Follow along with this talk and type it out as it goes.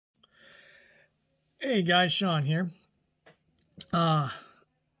Hey guys, Sean here.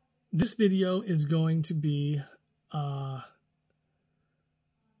 This video is going to be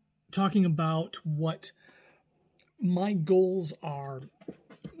talking about what my goals are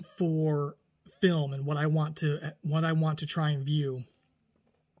for film and what I want to try and view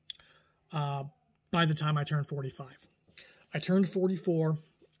by the time I turn 45. I turned 44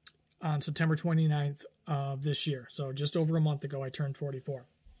 on September 29th of this year, so just over a month ago I turned 44.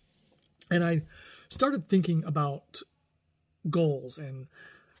 And I started thinking about goals and,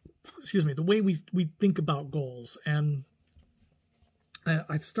 the way we think about goals. And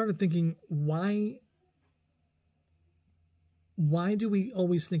I started thinking, why do we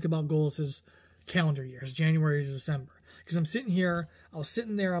always think about goals as calendar years, January to December? Because I was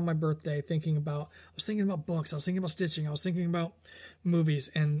sitting there on my birthday I was thinking about books, I was thinking about stitching, I was thinking about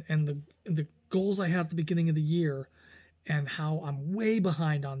movies and the goals I had at the beginning of the year and how I'm way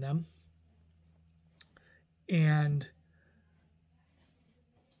behind on them. And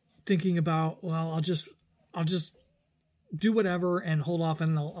thinking about, well, I'll just do whatever and hold off,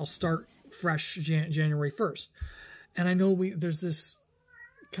 and I'll start fresh January 1st. And I know there's this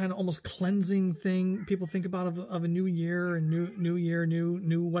kind of almost cleansing thing people think about of a new year and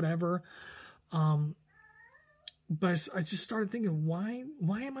new whatever. But I just started thinking, why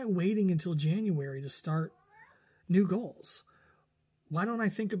am I waiting until January to start new goals? Why don't I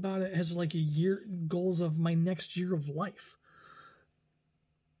think about it as like goals of my next year of life?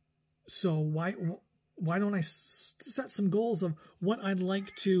 So why don't I set some goals of what I'd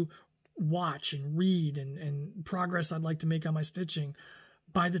like to watch and read and progress I'd like to make on my stitching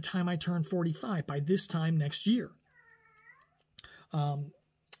by the time I turn 45, by this time next year? The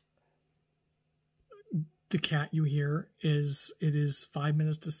cat you hear it is 5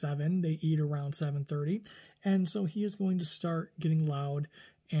 minutes to 7. They eat around 7:30. And so he is going to start getting loud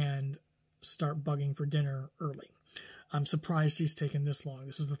and start bugging for dinner early. I'm surprised he's taken this long.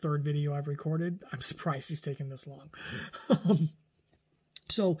 This is the third video I've recorded. I'm surprised he's taken this long.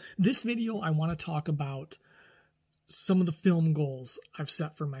 So this video, I want to talk about some of the film goals I've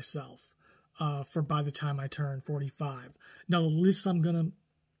set for myself for by the time I turn 45. Now, the list I'm going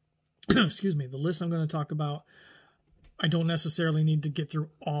to talk about, I don't necessarily need to get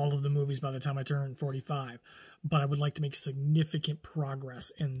through all of the movies by the time I turn 45, but I would like to make significant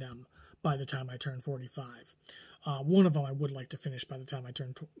progress in them by the time I turn 45. One of them I would like to finish by the time I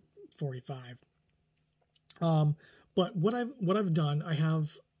turn 45. But what I've done, all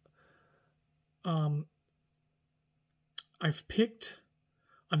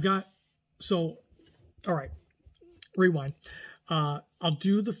right, rewind. I'll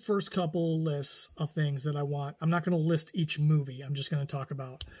do the first couple lists of things that I want. I'm not going to list each movie. I'm just going to talk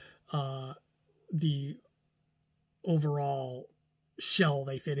about the overall shell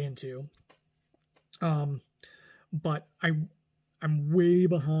they fit into. But I'm way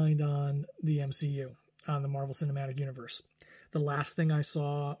behind on the MCU, on the Marvel Cinematic Universe. The last thing I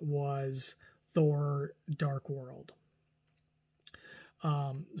saw was Thor: Dark World.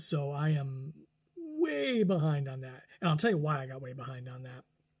 So I am way behind on that. And I'll tell you why I got way behind on that.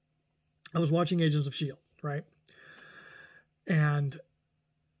 I was watching Agents of S.H.I.E.L.D., right? And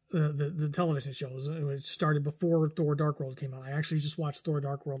the television shows, it started before Thor: Dark World came out. I actually just watched Thor: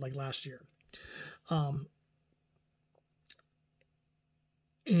 Dark World like last year.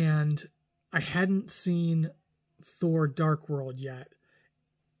 And I hadn't seen Thor: Dark World yet.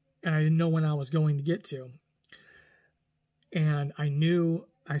 And I didn't know when I was going to get to. And I knew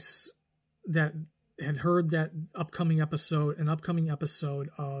that had heard that an upcoming episode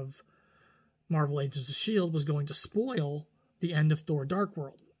of Marvel Agents of S.H.I.E.L.D. was going to spoil the end of Thor: Dark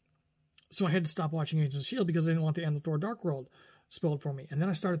World. So I had to stop watching Agents of S.H.I.E.L.D. because I didn't want the end of Thor: Dark World spoiled for me. And then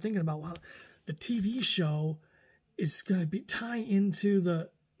I started thinking about, well, the TV show is going to tie into the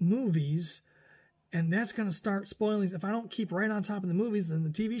movies, and that's going to start spoiling. If I don't keep right on top of the movies, then the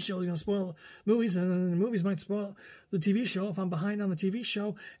TV show is going to spoil movies, and then the movies might spoil the TV show if I'm behind on the TV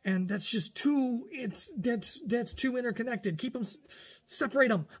show. And that's just that's too interconnected. Keep them, separate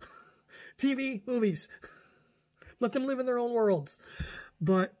them. TV, movies. Let them live in their own worlds.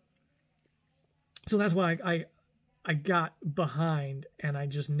 But, so that's why I got behind, and I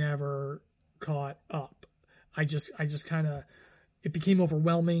just never caught up. I just kind of, it became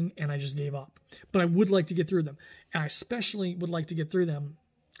overwhelming, and I just gave up. But I would like to get through them. And I especially would like to get through them,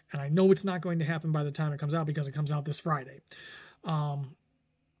 and I know it's not going to happen by the time it comes out because it comes out this Friday. I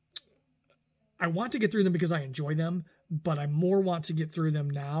want to get through them because I enjoy them, but I more want to get through them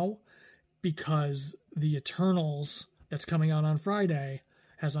now because the Eternals that's coming out on Friday,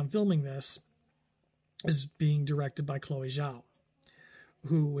 as I'm filming this, is being directed by Chloe Zhao,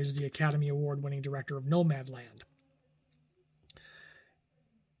 who is the Academy Award-winning director of Nomadland.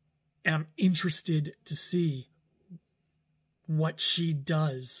 And I'm interested to see what she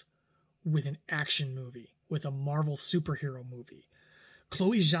does with an action movie, with a Marvel superhero movie.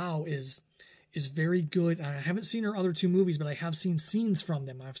 Chloe Zhao is very good. I haven't seen her other two movies, but I have seen scenes from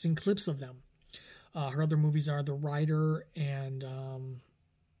them. I've seen clips of them. Her other movies are The Rider and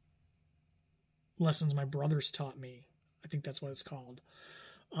Lessons My Brothers Taught Me. I think that's what it's called.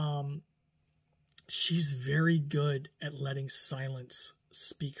 She's very good at letting silence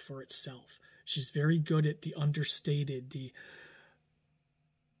speak for itself. She's very good at the understated, the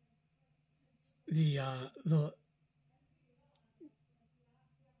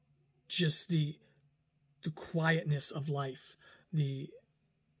just the quietness of life.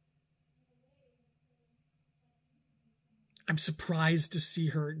 I'm surprised to see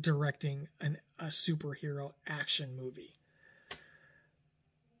her directing a superhero action movie.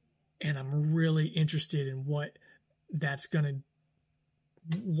 And I'm really interested in what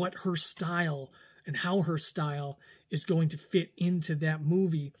her style and how her style is going to fit into that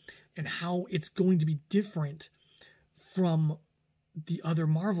movie, and how it's going to be different from the other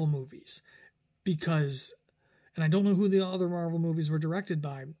Marvel movies. Because, and I don't know who the other Marvel movies were directed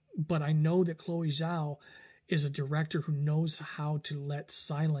by, but I know that Chloe Zhao is a director who knows how to let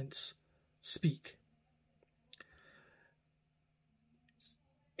silence speak.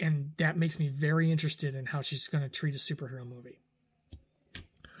 And that makes me very interested in how she's going to treat a superhero movie.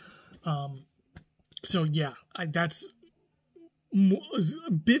 So yeah, that's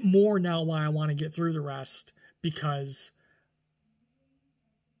a bit more now why I want to get through the rest, because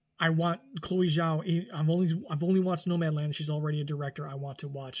I want Chloe Zhao. I've only watched Nomadland. She's already a director. I want to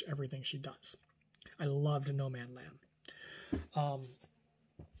watch everything she does. I loved Nomadland.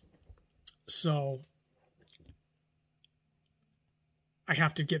 So I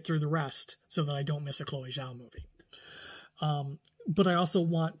have to get through the rest so that I don't miss a Chloe Zhao movie. But I also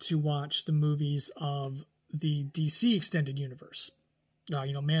want to watch the movies of the DC extended universe.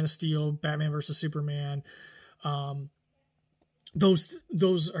 Man of Steel, Batman versus Superman.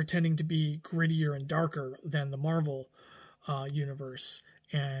 Those are tending to be grittier and darker than the Marvel universe.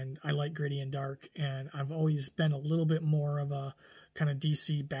 And I like gritty and dark. And I've always been a little bit more of a kind of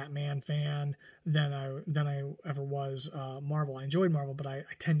DC Batman fan than I ever was Marvel. I enjoyed Marvel, but I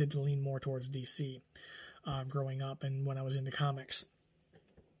tended to lean more towards DC growing up and when I was into comics.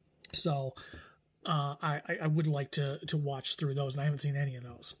 So I would like to watch through those, and I haven't seen any of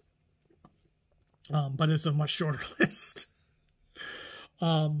those. But it's a much shorter list.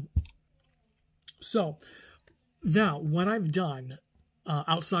 So now what I've done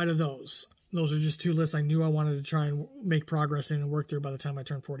outside of those are just two lists I knew I wanted to try and make progress in and work through by the time I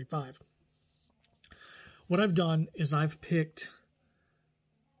turn 45. What I've done is I've picked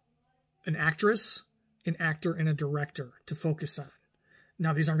an actress, an actor, and a director to focus on.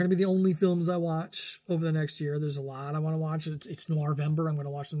 Now, these aren't going to be the only films I watch over the next year. There's a lot I want to watch. It's Noirvember. I'm going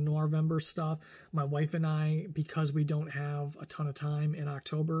to watch some Noirvember stuff. My wife and I, because we don't have a ton of time in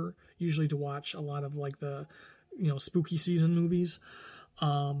October, usually to watch a lot of like the, spooky season movies,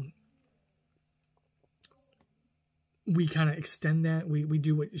 we kind of extend that. We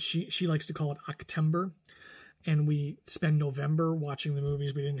do what she likes to call it Octember, and we spend November watching the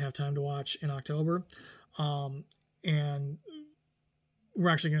movies we didn't have time to watch in October. And we're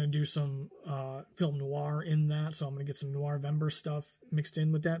actually going to do some film noir in that, so I'm going to get some Noirvember stuff mixed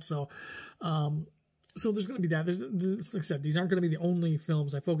in with that. So there's going to be that. There's, like I said, these aren't going to be the only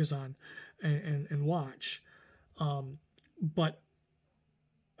films I focus on and watch. But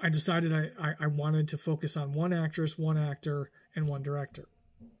I decided I wanted to focus on one actress, one actor, and one director.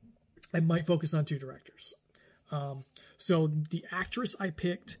 I might focus on two directors. So the actress I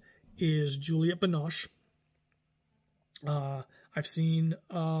picked is Juliette Binoche. I've seen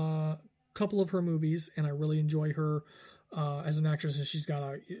a couple of her movies, and I really enjoy her as an actress. And she's got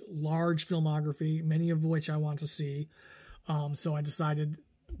a large filmography, many of which I want to see. So I decided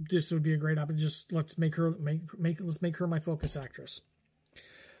this would be a great opportunity. Just let's make her my focus actress.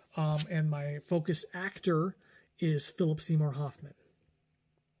 And my focus actor is Philip Seymour Hoffman.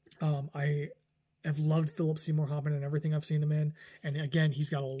 I have loved Philip Seymour Hoffman and everything I've seen him in. And again, he's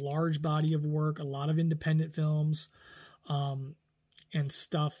got a large body of work, a lot of independent films, and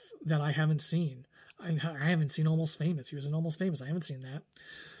stuff that I haven't seen. I haven't seen Almost Famous. He was in Almost Famous. I haven't seen that.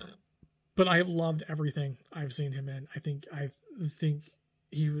 But I have loved everything I've seen him in. I think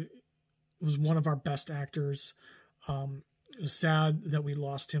he was one of our best actors. It was sad that we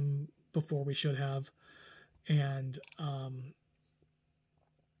lost him before we should have. And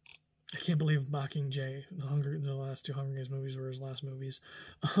I can't believe Mockingjay, the last two Hunger Games movies were his last movies.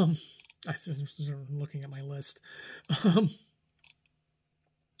 I just looking at my list.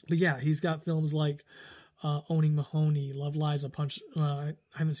 But yeah, he's got films like Owning Mahoney, Love Lies, I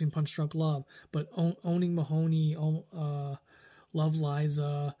haven't seen Punch Drunk Love, but Owning Mahoney, Love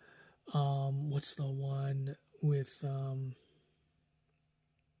Liza, what's the one with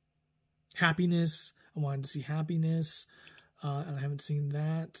Happiness? I wanted to see Happiness, and I haven't seen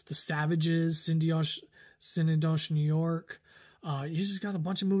that. The Savages, Synecdoche, New York. He's just got a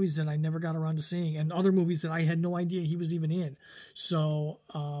bunch of movies that I never got around to seeing, and other movies that I had no idea he was even in. So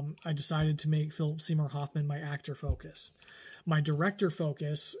I decided to make Philip Seymour Hoffman my actor focus. My director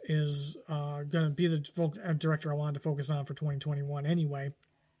focus is going to be the director I wanted to focus on for 2021 anyway,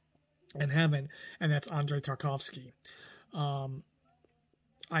 and haven't, and that's Andrei Tarkovsky.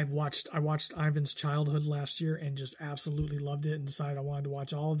 I watched Ivan's Childhood last year and just absolutely loved it, and decided I wanted to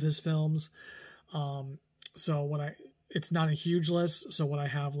watch all of his films. It's not a huge list, so what I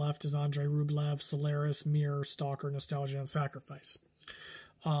have left is Andrei Rublev, Solaris, Mirror, Stalker, Nostalgia, and Sacrifice.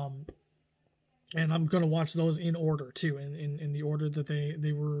 And I'm going to watch those in order too, in the order that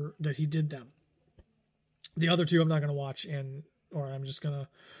that he did them. The other two I'm not going to watch, I'm just going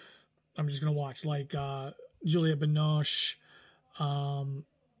to watch, like Juliette Binoche, I'm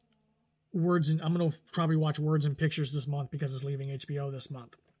going to probably watch Words and Pictures this month because it's leaving HBO this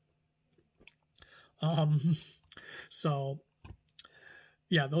month. So,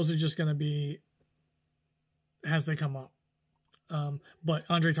 yeah, those are just going to be as they come up. But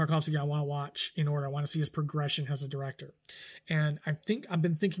Andrei Tarkovsky, I want to watch in order. I want to see his progression as a director. And I've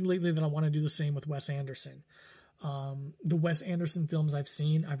been thinking lately that I want to do the same with Wes Anderson. The Wes Anderson films I've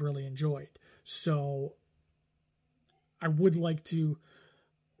seen, I've really enjoyed. So I would like to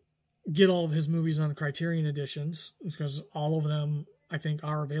get all of his movies on Criterion editions, because all of them I think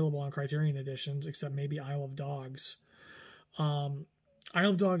are available on Criterion editions, except maybe Isle of Dogs. Isle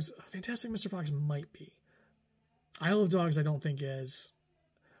of Dogs, Fantastic Mr. Fox might be. Isle of Dogs I don't think is.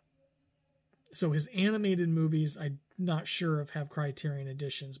 So his animated movies, I'm not sure if have Criterion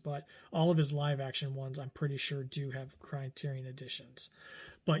editions, but all of his live action ones I'm pretty sure do have Criterion editions.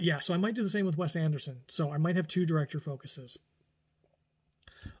 But yeah, so I might do the same with Wes Anderson. So I might have two director focuses.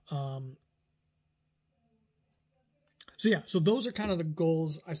 So yeah, so those are kind of the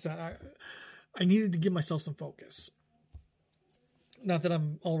goals I set. I needed to give myself some focus. Not that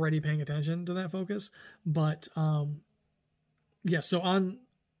I'm already paying attention to that focus, but yeah, so on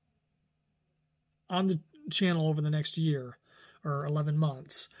the channel over the next year or 11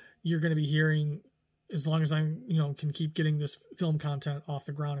 months, you're going to be hearing, as long as I'm, can keep getting this film content off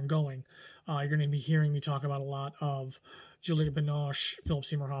the ground and going, you're going to be hearing me talk about a lot of Juliette Binoche, Philip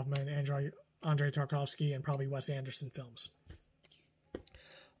Seymour Hoffman, Andrei Tarkovsky, and probably Wes Anderson films.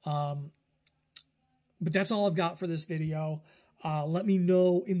 But that's all I've got for this video. Let me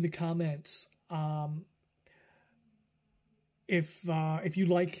know in the comments if you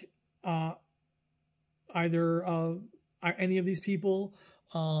like either any of these people,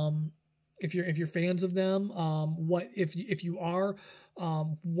 if you're fans of them, what if you are,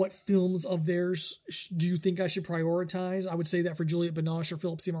 what films of theirs do you think I should prioritize? I would say that for Juliette Binoche or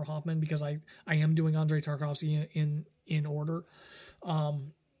Philip Seymour Hoffman, because I am doing Andrei Tarkovsky in order.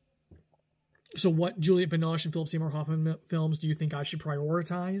 So what Juliette Binoche and Philip Seymour Hoffman films do you think I should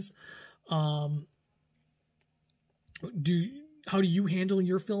prioritize? How do you handle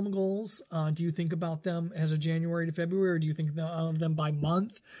your film goals? Do you think about them as a January to February, or do you think of them by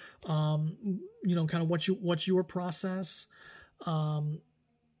month? Kind of what's your process? Do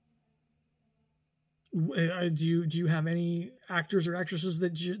you have any actors or actresses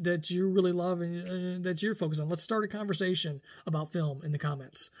that you really love and that you're focused on? Let's start a conversation about film in the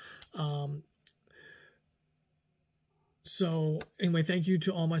comments. So anyway, thank you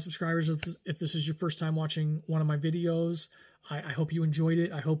to all my subscribers. If this is your first time watching one of my videos, I hope you enjoyed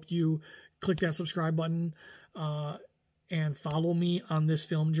it. I hope you click that subscribe button and follow me on this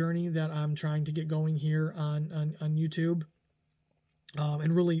film journey that I'm trying to get going here on YouTube.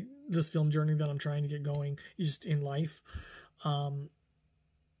 And really this film journey that I'm trying to get going just in life. I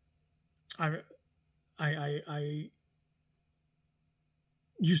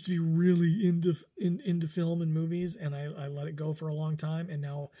used to be really into film and movies, and I let it go for a long time, and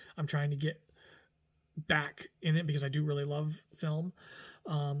now I'm trying to get back in it because I do really love film.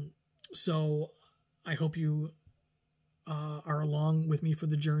 So I hope you are along with me for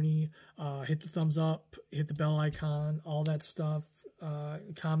the journey. Hit the thumbs up, hit the bell icon, all that stuff,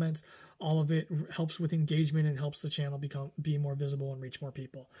 comments, all of it helps with engagement and helps the channel be more visible and reach more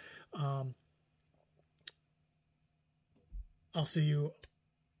people. I'll see you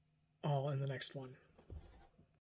all in the next one.